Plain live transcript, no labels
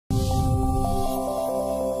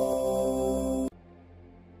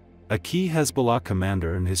A key Hezbollah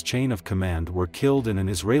commander and his chain of command were killed in an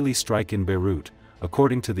Israeli strike in Beirut,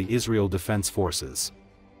 according to the Israel Defense Forces.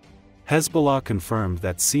 Hezbollah confirmed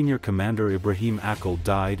that senior commander Ibrahim Aqil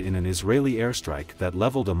died in an Israeli airstrike that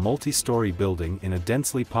leveled a multi-story building in a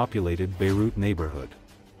densely populated Beirut neighborhood.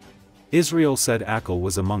 Israel said Aqil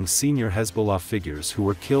was among senior Hezbollah figures who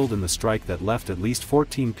were killed in the strike that left at least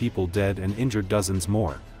 14 people dead and injured dozens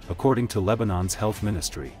more, according to Lebanon's health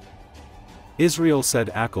ministry. Israel said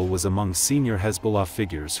Aqil was among senior Hezbollah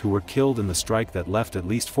figures who were killed in the strike that left at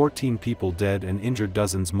least 14 people dead and injured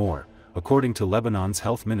dozens more, according to Lebanon's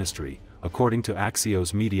health ministry, according to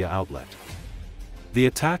Axios media outlet. The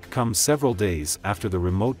attack comes several days after the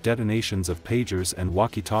remote detonations of pagers and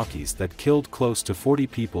walkie-talkies that killed close to 40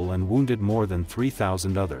 people and wounded more than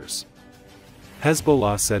 3,000 others.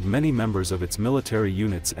 Hezbollah said many members of its military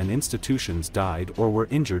units and institutions died or were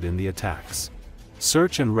injured in the attacks.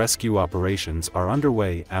 Search and rescue operations are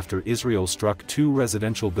underway after Israel struck 2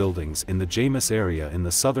 residential buildings in the Jamus area in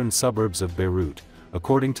the southern suburbs of Beirut,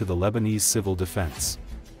 according to the Lebanese civil defense.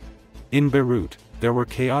 In Beirut, there were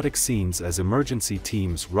chaotic scenes as emergency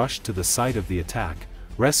teams rushed to the site of the attack,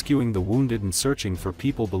 rescuing the wounded and searching for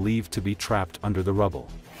people believed to be trapped under the rubble.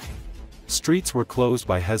 Streets were closed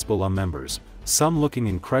by Hezbollah members, some looking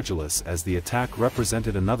incredulous as the attack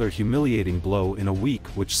represented another humiliating blow in a week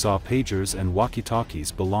which saw pagers and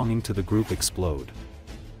walkie-talkies belonging to the group explode.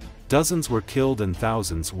 Dozens were killed and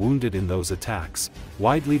thousands wounded in those attacks,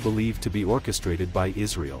 widely believed to be orchestrated by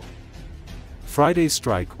Israel. Friday's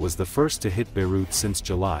strike was the first to hit Beirut since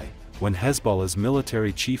July, when Hezbollah's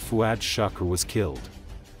military chief Fuad Shukr was killed.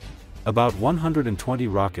 About 120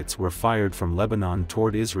 rockets were fired from Lebanon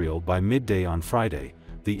toward Israel by midday on Friday,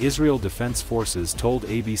 the Israel Defense Forces told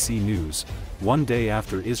ABC News, one day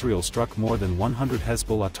after Israel struck more than 100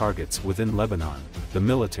 Hezbollah targets within Lebanon, the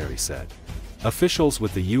military said. Officials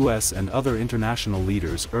with the US and other international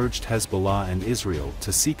leaders urged Hezbollah and Israel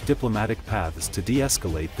to seek diplomatic paths to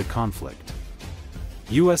de-escalate the conflict.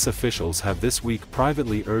 US officials have this week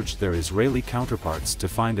privately urged their Israeli counterparts to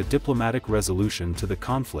find a diplomatic resolution to the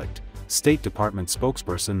conflict, State Department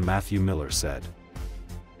spokesperson Matthew Miller said.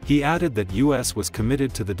 He added that US was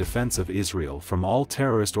committed to the defense of Israel from all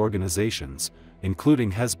terrorist organizations,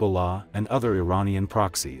 including Hezbollah and other Iranian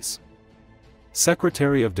proxies.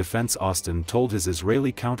 Secretary of Defense Austin told his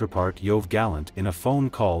Israeli counterpart Yoav Gallant in a phone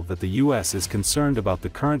call that the US is concerned about the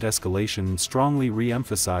current escalation and strongly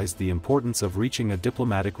re-emphasized the importance of reaching a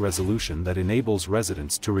diplomatic resolution that enables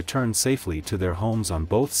residents to return safely to their homes on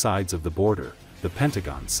both sides of the border, the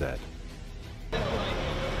Pentagon said.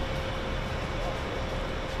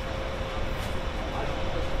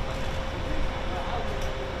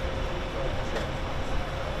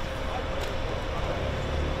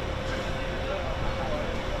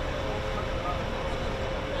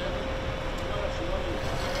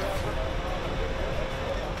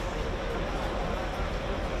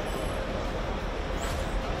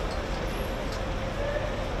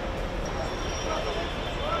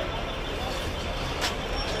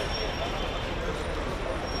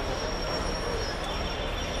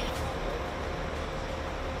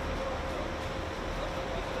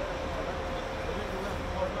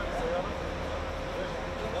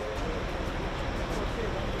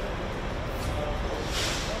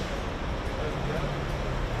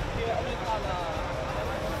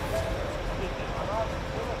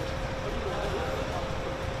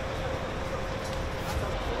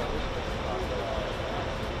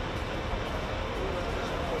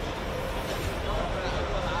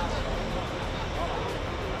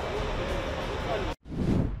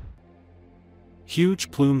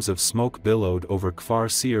 Huge plumes of smoke billowed over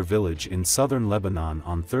Kfar Seir village in southern Lebanon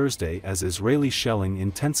on Thursday as Israeli shelling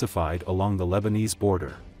intensified along the Lebanese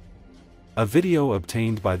border. A video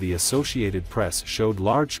obtained by the Associated Press showed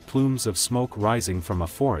large plumes of smoke rising from a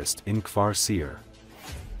forest in Kfar Seir.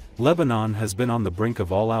 Lebanon has been on the brink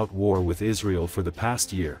of all-out war with Israel for the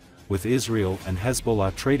past year, with Israel and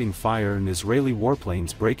Hezbollah trading fire and Israeli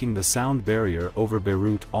warplanes breaking the sound barrier over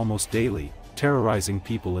Beirut almost daily, terrorizing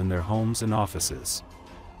people in their homes and offices.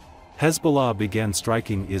 Hezbollah began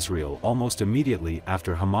striking Israel almost immediately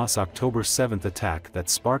after Hamas' October 7 attack that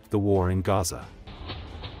sparked the war in Gaza.